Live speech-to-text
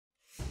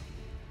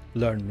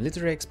Learn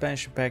military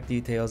expansion pack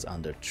details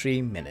under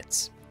 3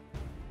 minutes.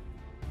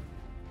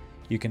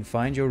 You can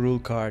find your rule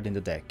card in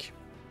the deck.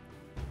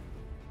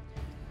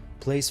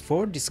 Place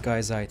 4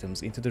 disguise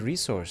items into the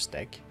resource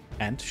deck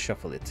and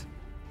shuffle it.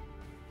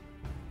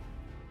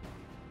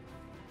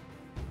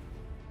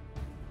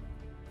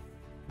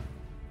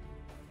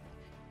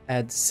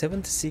 Add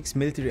 76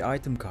 military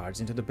item cards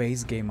into the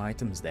base game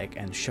items deck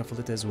and shuffle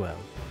it as well.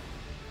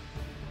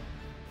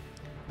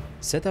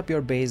 Set up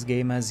your base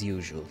game as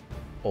usual.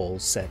 All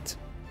set.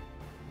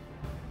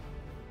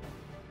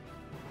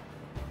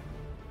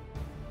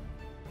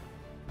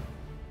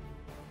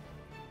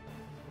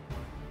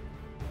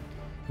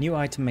 New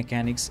item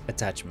mechanics,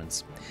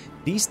 attachments.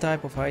 These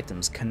type of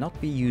items cannot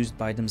be used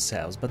by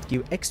themselves but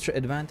give extra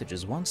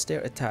advantages once they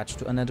are attached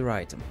to another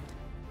item.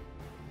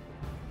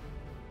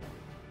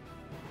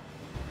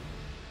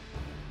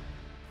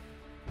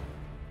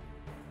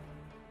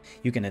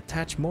 You can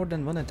attach more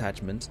than one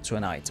attachment to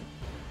an item.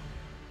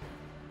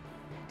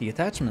 The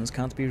attachments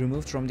can't be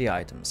removed from the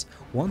items.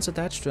 Once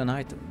attached to an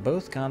item,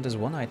 both count as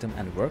one item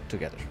and work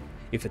together.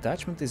 If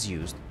attachment is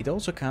used, it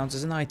also counts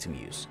as an item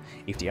use.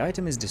 If the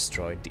item is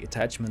destroyed, the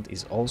attachment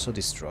is also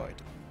destroyed.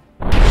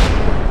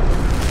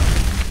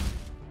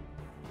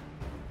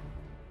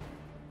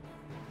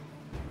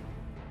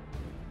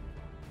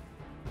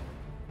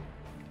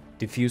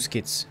 Diffuse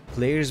kits.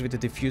 Players with a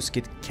diffuse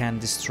kit can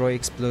destroy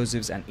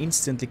explosives and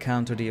instantly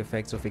counter the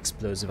effects of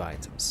explosive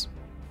items.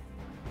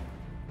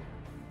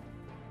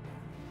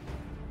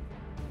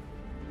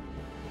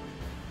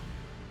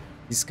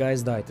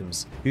 Disguised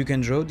items. You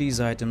can draw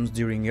these items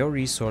during your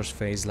resource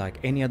phase like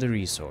any other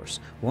resource.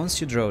 Once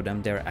you draw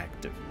them, they are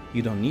active.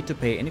 You don't need to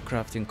pay any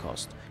crafting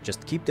cost,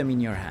 just keep them in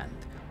your hand.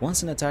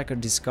 Once an attacker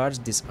discards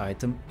this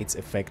item, its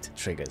effect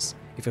triggers.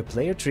 If a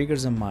player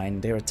triggers a mine,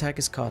 their attack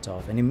is cut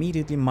off and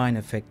immediately mine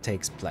effect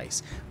takes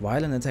place.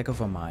 While an attack of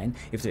a mine,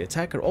 if the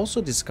attacker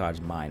also discards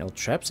mine or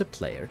traps a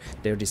player,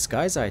 their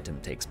disguise item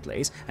takes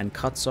place and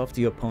cuts off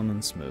the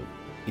opponent's move.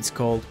 It's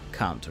called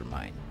counter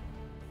mine.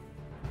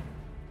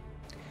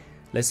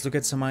 Let's look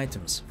at some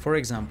items. For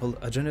example,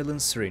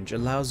 Adrenaline Syringe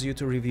allows you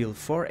to reveal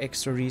 4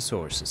 extra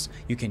resources.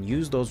 You can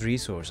use those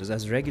resources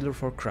as regular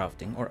for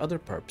crafting or other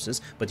purposes,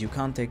 but you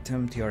can't take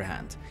them to your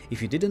hand.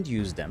 If you didn't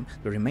use them,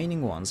 the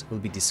remaining ones will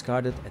be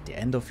discarded at the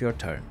end of your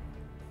turn.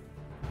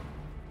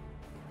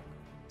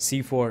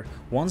 C4.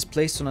 Once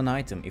placed on an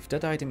item, if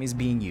that item is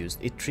being used,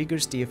 it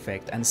triggers the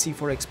effect and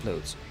C4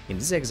 explodes. In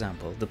this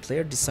example, the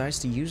player decides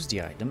to use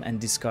the item and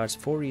discards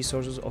 4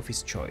 resources of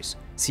his choice.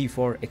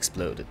 C4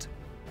 exploded.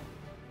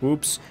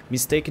 Oops,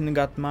 mistaken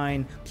got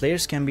mine.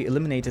 Players can be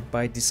eliminated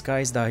by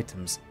disguised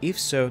items. If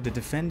so, the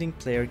defending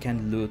player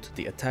can loot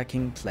the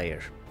attacking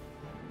player.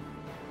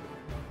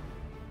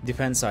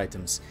 Defense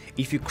items.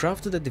 If you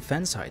crafted a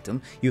defense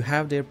item, you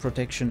have their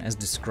protection as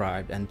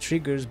described and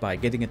triggers by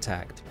getting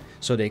attacked,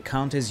 so they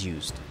count as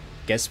used.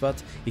 Guess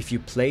what? If you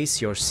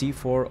place your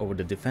C4 over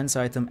the defense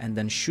item and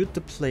then shoot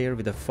the player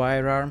with a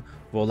firearm,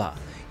 voila,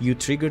 you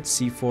triggered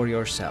C4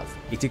 yourself.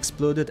 It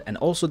exploded and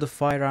also the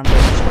firearm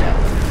damage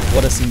dealt.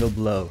 What a single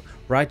blow.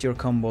 Write your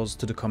combos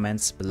to the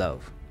comments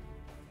below.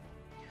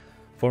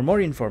 For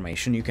more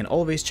information, you can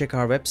always check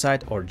our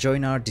website or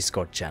join our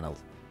Discord channel.